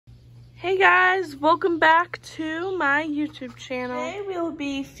Hey guys, welcome back to my YouTube channel. Today we will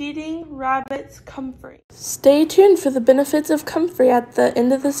be feeding rabbits Comfrey. Stay tuned for the benefits of Comfrey at the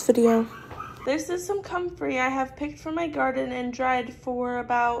end of this video. This is some Comfrey I have picked from my garden and dried for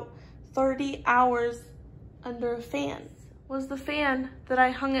about 30 hours under a fan. Was the fan that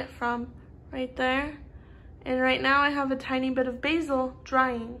I hung it from right there. And right now I have a tiny bit of basil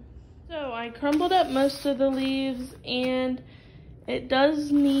drying. So I crumbled up most of the leaves, and it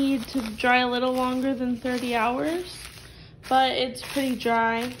does need to dry a little longer than 30 hours, but it's pretty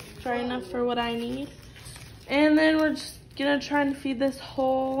dry enough for what I need. And then we're just gonna try and feed this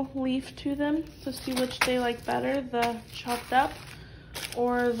whole leaf to them to see which they like better, the chopped up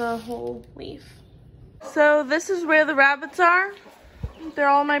or the whole leaf. So this is where the rabbits are. They're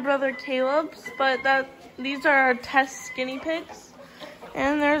all my brother Caleb's, but these are our test guinea pigs.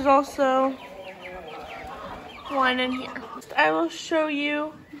 And there's also one in here. I will show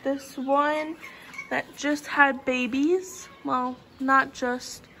you this one that just had babies. Well, not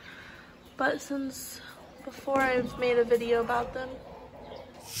just, but since before I've made a video about them.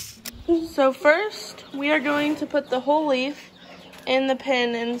 So first, we are going to put the whole leaf in the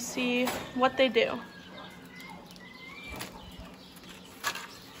pen and see what they do.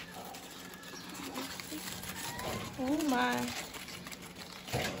 Oh my.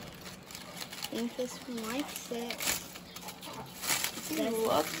 I think this one likes it. She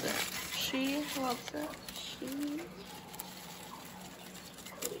loves it. She loves it.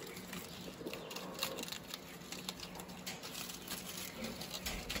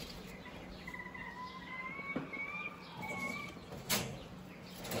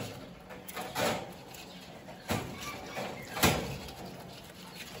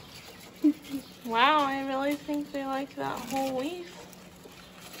 Wow, I really think they like that whole leaf.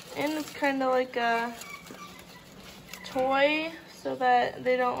 And it's kind of like a toy so that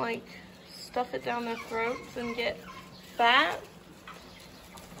they don't like stuff it down their throats and get fat.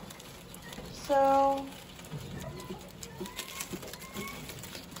 So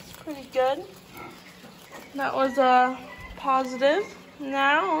it's pretty good. That was a positive.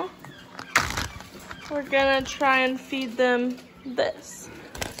 Now we're gonna try and feed them this.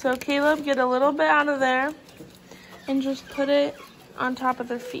 So Caleb, get a little bit out of there and just put it on top of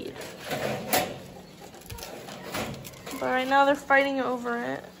their feed. But right now they're fighting over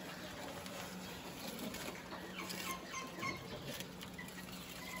it.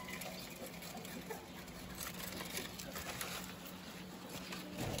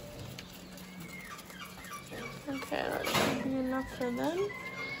 Okay, that should be enough for them.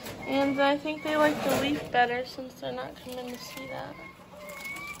 And I think they like the leaf better since they're not coming to see that.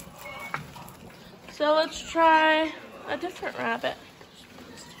 So let's try a different rabbit.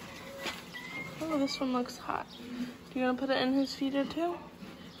 Oh, this one looks hot. You gonna put it in his feeder too?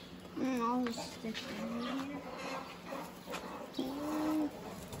 I'll just stick it in here.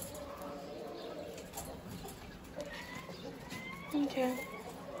 Okay.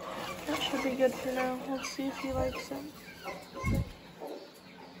 That should be good for now. Let's see if he likes it.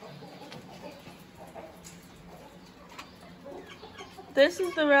 This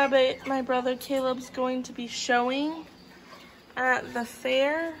is the rabbit my brother Caleb's going to be showing at the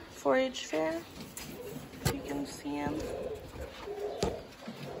fair, 4-H fair. If you can see him.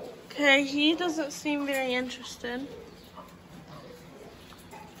 Okay, he doesn't seem very interested.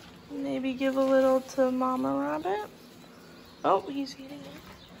 Maybe give a little to Mama Rabbit. Oh, he's eating it.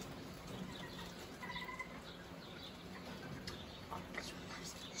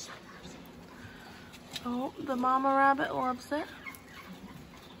 Oh, the Mama Rabbit loves it.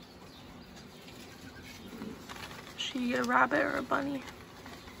 Is she a rabbit or a bunny?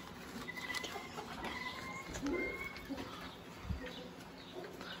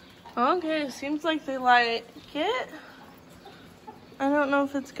 Okay, seems like they like it. I don't know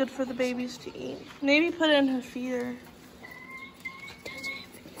if it's good for the babies to eat. Maybe put it in her feeder.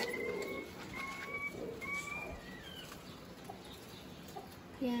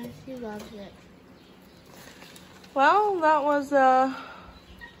 Yeah, she loves it. Well, that was a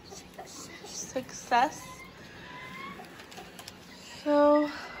success. So,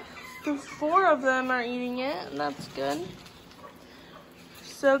 the 4 of them are eating it, and that's good.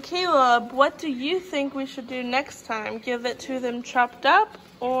 So, Caleb, what do you think we should do next time? Give it to them chopped up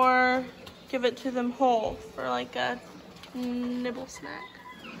or give it to them whole for like a nibble snack?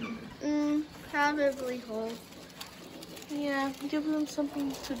 Probably whole. Yeah, give them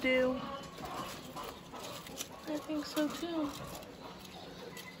something to do. I think so too.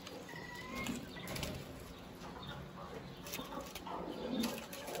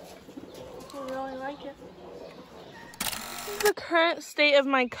 I really like it. is the current state of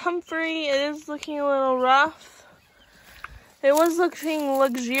my comfrey. It is looking a little rough. It was looking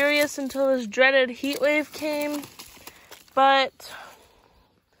luxurious until this dreaded heat wave came, but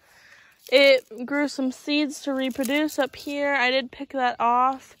it grew some seeds to reproduce up here. I did pick that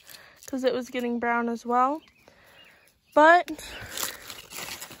off because it was getting brown as well, but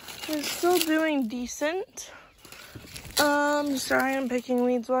it's still doing decent. Sorry, I'm picking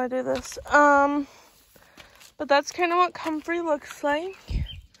weeds while I do this. But that's kind of what comfrey looks like.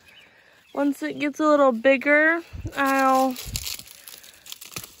 Once it gets a little bigger, I'll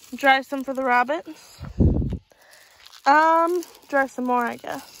dry some for the rabbits. Dry some more, I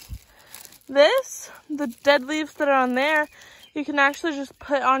guess. The dead leaves that are on there, you can actually just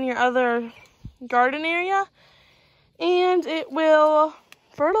put on your other garden area and it will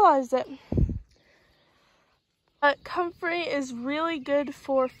fertilize it. But comfrey is really good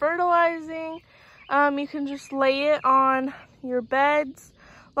for fertilizing. You can just lay it on your beds.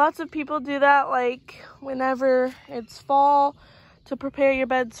 Lots of people do that like whenever it's fall to prepare your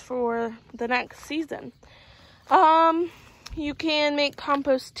beds for the next season. You can make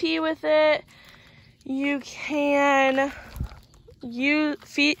compost tea with it. You can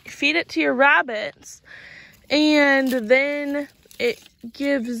feed it to your rabbits, and then it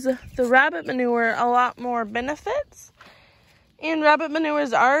gives the rabbit manure a lot more benefits. And rabbit manure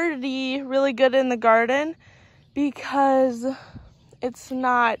is already really good in the garden because it's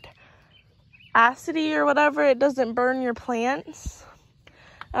not acidy or whatever. It doesn't burn your plants.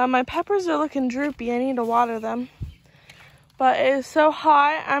 My peppers are looking droopy. I need to water them. But it is so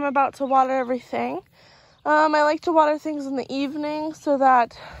hot, I'm about to water everything. I like to water things in the evening so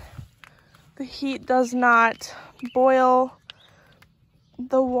that the heat does not boil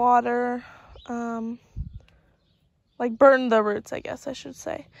the water, like burn the roots, I guess I should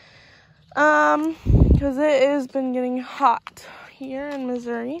say. Because it has been getting hot here in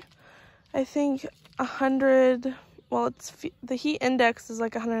Missouri. I think 100, well, the heat index is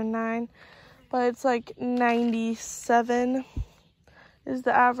like 109, but it's like 97 is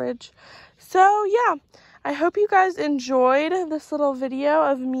the average. So yeah, I hope you guys enjoyed this little video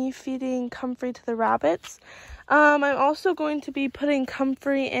of me feeding comfrey to the rabbits. I'm also going to be putting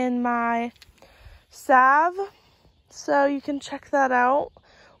comfrey in my salve, so you can check that out.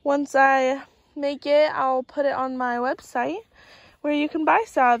 Once I make it, I'll put it on my website where you can buy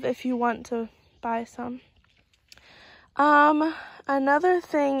salve if you want to buy some. Another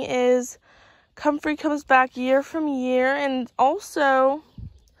thing is comfrey comes back year from year and also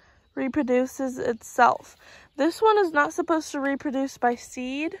reproduces itself. This one is not supposed to reproduce by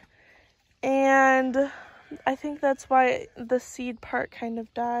seed, and I think that's why the seed part kind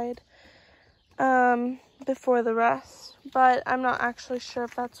of died before the rest, but I'm not actually sure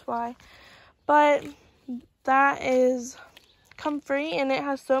if that's why. But that is comfrey, and it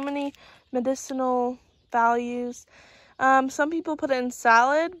has so many medicinal values. Some people put it in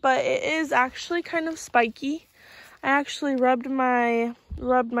salad, but it is actually kind of spiky. I actually rubbed my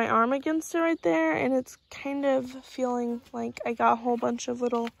arm against it right there, and it's kind of feeling like I got a whole bunch of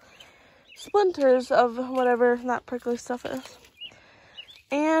little splinters of whatever that prickly stuff is.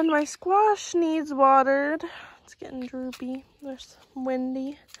 And my squash needs watered. It's getting droopy. There's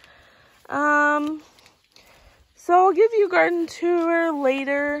windy. So I'll give you a garden tour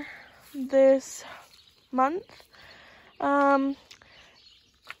later this month. But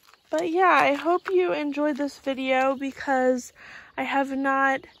yeah, I hope you enjoyed this video because I have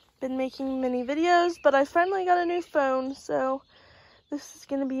not been making many videos, but I finally got a new phone, so this is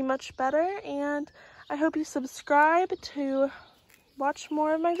going to be much better, and I hope you subscribe to watch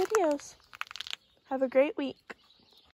more of my videos. Have a great week.